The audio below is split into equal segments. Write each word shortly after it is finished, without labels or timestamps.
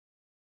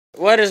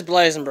What is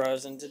Blazing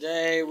Bros? And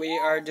today we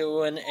are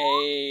doing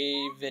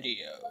a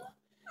video.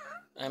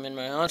 I'm in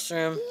my aunt's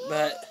room,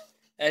 but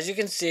as you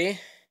can see,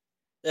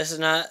 this is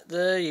not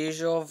the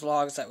usual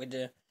vlogs that we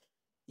do.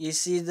 You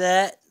see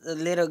that? The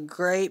little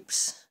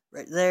grapes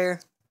right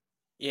there?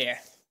 Yeah.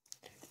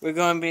 We're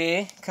going to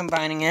be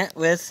combining it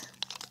with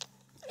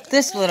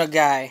this little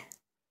guy.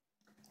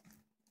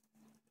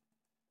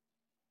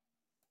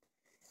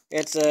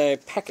 It's a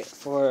packet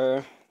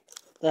for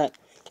that.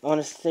 I want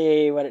to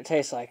see what it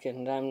tastes like,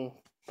 and I'm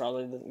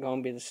probably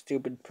going to be the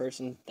stupid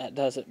person that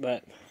does it,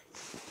 but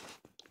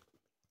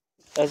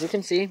as you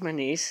can see, my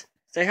niece.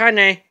 Say hi,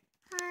 Nay.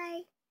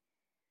 Hi.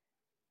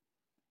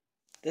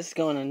 This is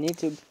going on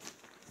YouTube.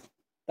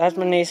 That's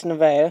my niece,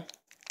 Nevaeh.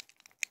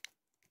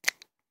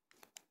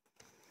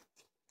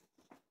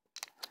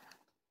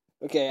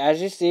 Okay,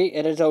 as you see,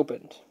 it is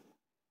opened.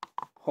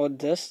 Hold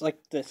this like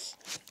this.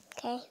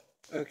 Okay.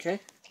 Okay?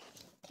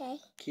 Okay.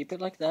 Keep it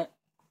like that.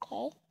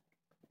 Okay.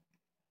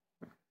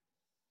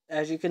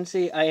 As you can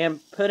see, I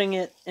am putting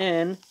it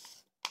in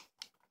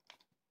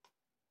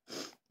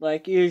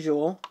like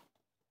usual.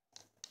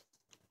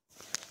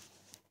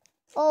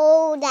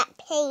 Oh, that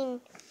pain.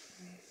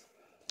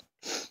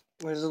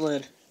 Where's the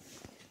lid?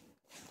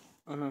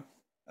 Oh no.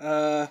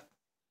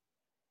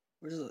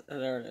 Where's the... Oh,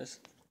 there it is.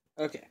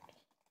 Okay.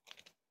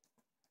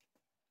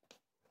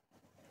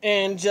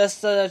 And just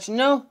so that you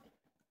know,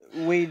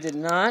 we did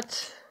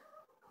not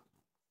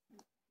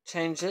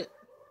change it.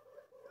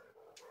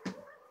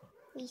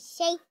 We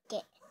shaked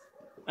it.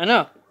 I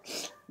know.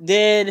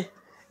 Did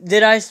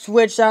I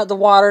switch out the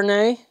water,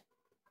 Nay?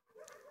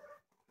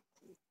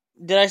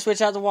 Did I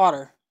switch out the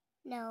water?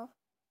 No.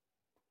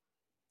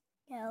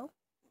 No.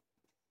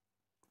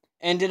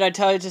 And did I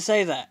tell you to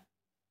say that?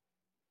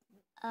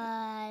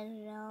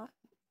 No.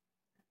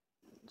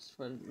 Just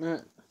for a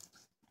minute.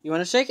 You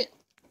want to shake it?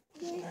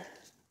 Yeah.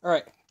 All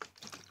right.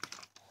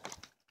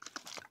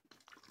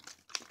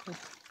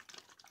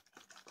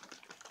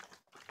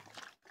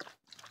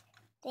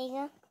 There you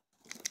go.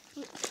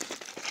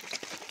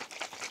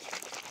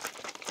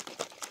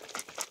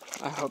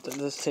 I hope that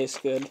this tastes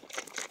good,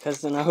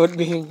 because then I would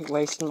be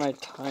wasting my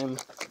time.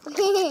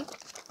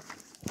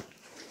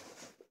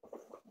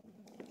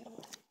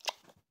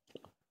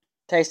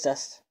 Taste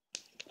test.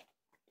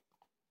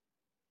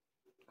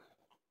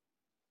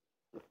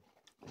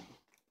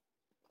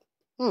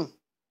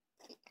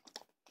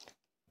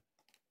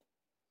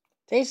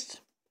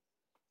 Tastes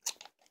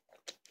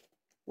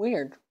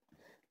weird,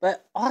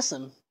 but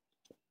awesome.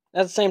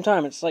 At the same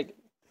time, it's like,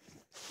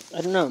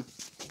 I don't know.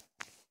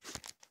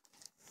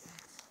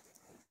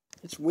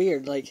 It's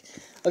weird, like,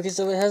 okay,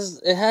 so it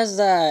has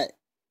that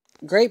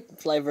grape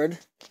flavored,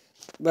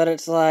 but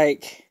it's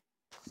like,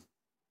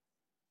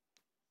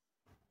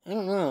 I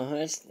don't know,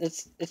 it's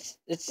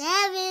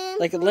Devin,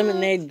 like a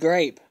lemonade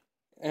grape,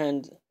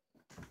 and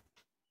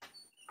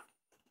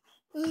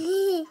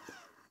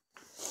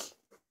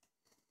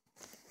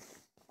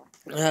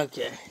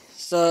okay,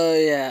 so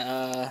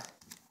yeah,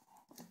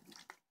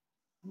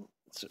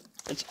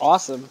 it's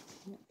awesome.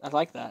 I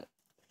like that.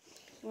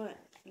 What?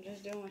 I'm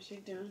just doing what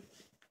she's doing.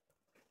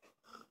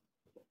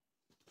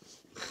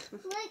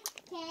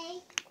 Okay.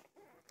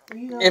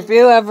 If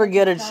you ever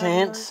get a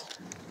chance,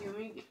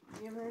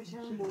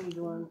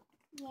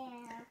 Yeah.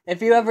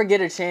 if you ever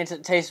get a chance,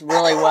 it tastes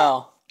really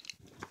well.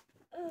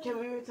 Can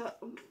we talk?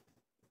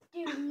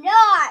 Do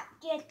not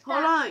get that.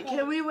 Hold on.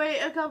 Can we wait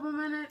a couple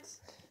minutes?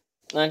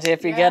 Nancy,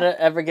 if you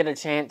ever get a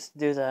chance,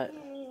 do that.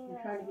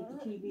 Yeah.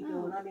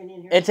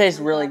 It tastes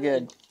really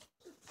good.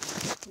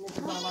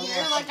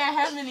 Like I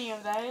have any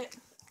of that.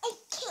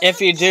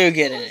 If you do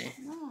get any.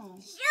 No.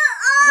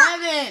 Shut up!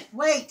 Devin!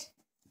 Wait!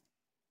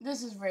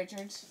 This is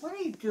Richard's. What are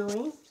you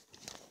doing?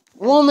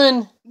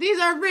 Woman! These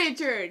are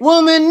Richard's.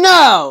 Woman,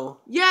 no!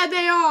 Yeah,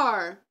 they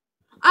are.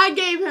 I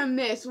gave him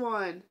this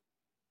one.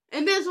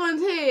 And this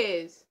one's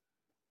his.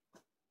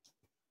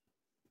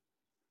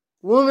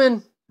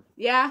 Woman,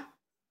 Yeah?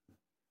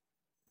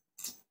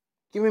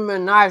 give me my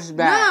knives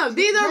back. No,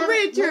 these are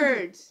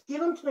Richard's. Give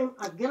them to him.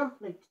 Give them.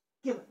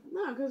 Give it.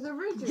 No, because they're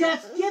Richard's.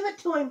 Just give it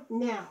to him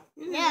now.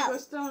 You need No. to go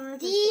steal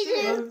Richard's These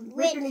too. are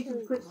Richard needs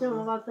to quit stealing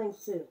a lot of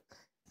things too.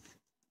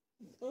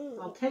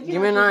 I'll take it.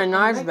 Give me my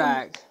knives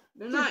back.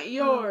 They're not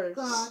yours.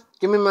 Oh, God.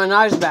 Give me my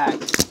knives back.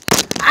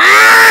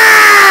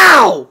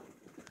 Ow!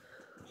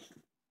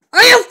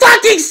 Are you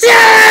fucking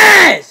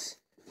serious?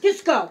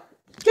 Just go.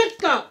 Just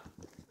go.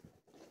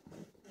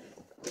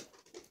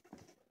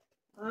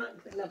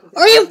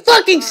 Are you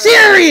fucking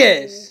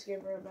serious?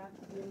 Give her a bath.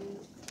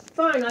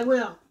 Fine, I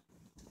will.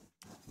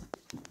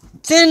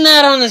 Send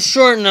that on a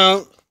short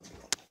note.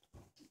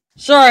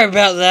 Sorry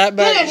about that,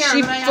 but Get in here, she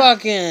Amanda.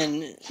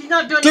 fucking She's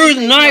not doing threw the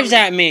anything knives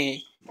wrong. at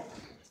me.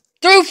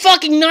 Threw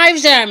fucking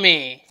knives at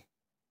me.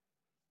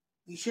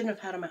 You shouldn't have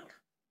had him out.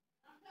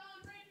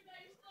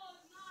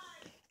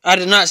 I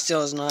did not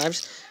steal his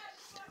knives.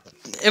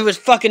 It was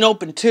fucking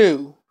open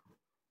too.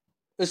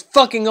 It was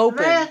fucking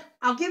open. Red,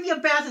 I'll give you a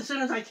bath as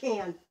soon as I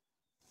can.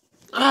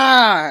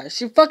 Ah,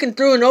 she fucking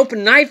threw an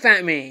open knife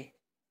at me.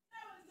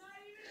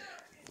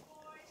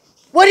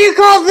 What do you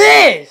call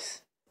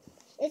this?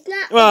 It's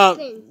not Well,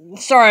 open.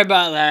 sorry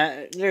about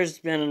that. There's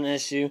been an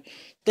issue.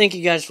 Thank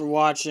you guys for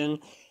watching.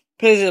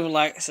 Please leave a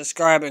like,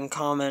 subscribe, and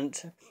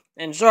comment.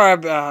 And sorry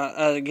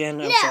about,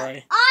 again, I'm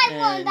sorry. I And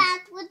want that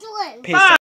with one. peace out.